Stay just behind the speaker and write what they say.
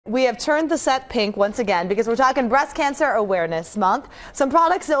we have turned the set pink once again because we're talking Breast Cancer Awareness Month. Some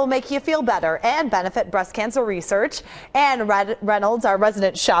products that will make you feel better and benefit breast cancer research. And Reynolds, our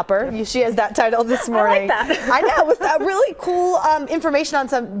resident shopper, she has that title this morning. I like that. I know, with that really cool information on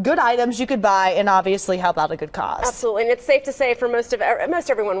some good items you could buy and obviously help out a good cause. Absolutely, and it's safe to say for most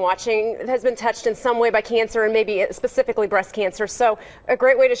everyone watching has been touched in some way by cancer, and maybe specifically breast cancer. So a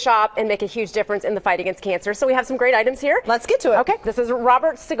great way to shop and make a huge difference in the fight against cancer. So we have some great items here. Let's get to it. Okay, this is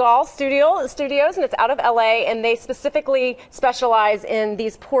Robert Siegel Studios, and it's out of LA, and they specifically specialize in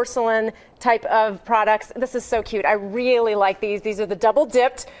these porcelain type of products. This is so cute. I really like these. These are the double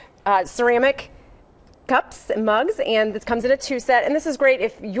dipped ceramic cups and mugs, and this comes in a 2-set, and this is great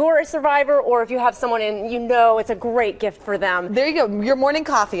if you're a survivor or if you have someone and you know it's a great gift for them. There you go, your morning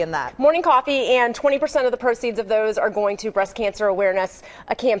coffee in that. Morning coffee, and 20% of the proceeds of those are going to breast cancer awareness,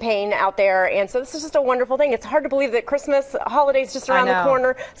 a campaign out there, and so this is just a wonderful thing. It's hard to believe that Christmas holidays just around the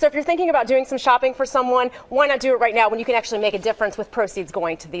corner, so if you're thinking about doing some shopping for someone, why not do it right now when you can actually make a difference with proceeds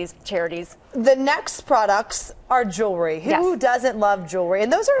going to these charities? The next products are jewelry. Who doesn't love jewelry?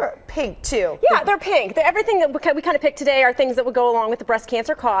 And those are pink too. Yeah, they're pink. Everything that we kind of picked today are things that would go along with the breast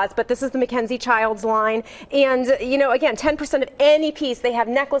cancer cause, but this is the MacKenzie-Childs line. And, you know, again, 10% of any piece. They have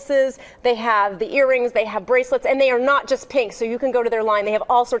necklaces, they have the earrings, they have bracelets, and they are not just pink, so you can go to their line. They have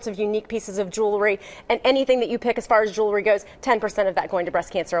all sorts of unique pieces of jewelry, and anything that you pick as far as jewelry goes, 10% of that going to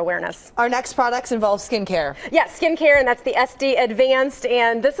breast cancer awareness. Our next products involve skincare. Yeah, skincare, and that's the SD Advanced,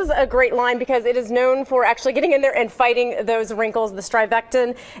 and this is a great line because it is known for actually getting in there and fighting those wrinkles, the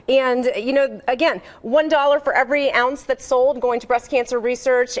StriVectin. And, you know, again, $1 for every ounce that's sold going to breast cancer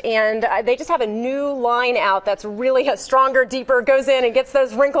research, and they just have a new line out that's really stronger, deeper, goes in and gets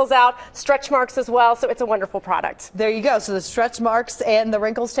those wrinkles out, stretch marks as well, so it's a wonderful product. There you go, so the stretch marks and the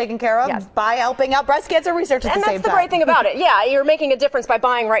wrinkles taken care of by helping out breast cancer research at the same time. And that's the great thing about it. Yeah, you're making a difference by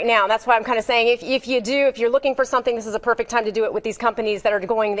buying right now, and that's why I'm kind of saying if you're looking for something, this is a perfect time to do it with these companies that are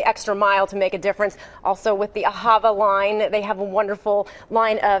going the extra mile to make a difference. Also with the Ahava line, they have a wonderful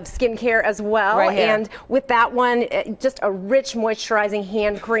line of skincare as well. Right here. And with that one, just a rich moisturizing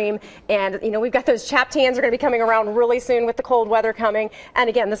hand cream, and you know, we've got those chapped hands are going to be coming around really soon with the cold weather coming. And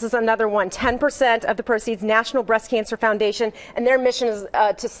again, this is another one, 10% of the proceeds, National Breast Cancer Foundation, and their mission is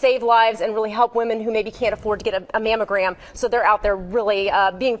to save lives and really help women who maybe can't afford to get a mammogram, so they're out there really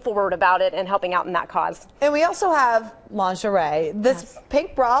being forward about it and helping out in that cause. And we also have lingerie. This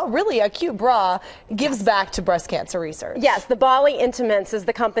pink bra, really a cute bra, gives back to breast cancer research. Yes, the Bali Intimates is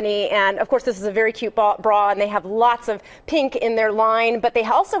the company, and of course this is a very cute bra, and they have lots of pink in their line, but they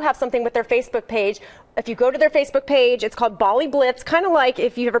also have something with their Facebook page. If you go to their Facebook page, it's called Bali Blitz, kind of like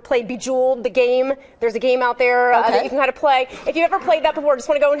if you ever played Bejeweled, the game. There's a game out there that you can kind of play. If you ever played that before, just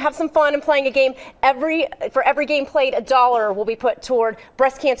want to go and have some fun and playing a game, for every game played, $1 will be put toward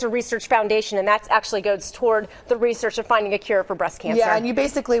Breast Cancer Research Foundation, and that actually goes toward the research of finding a cure for breast cancer. Yeah, and you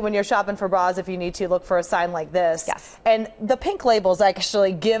basically, when you're shopping for bras, if you need to, look for a sign like this. Yes. And the pink labels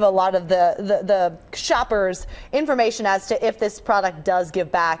actually give a lot of the shoppers information as to if this product does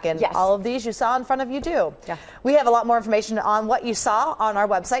give back, and all of these you saw in front of you do. Yeah. We have a lot more information on what you saw on our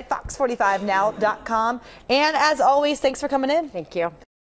website, fox45now.com. And as always, thanks for coming in. Thank you.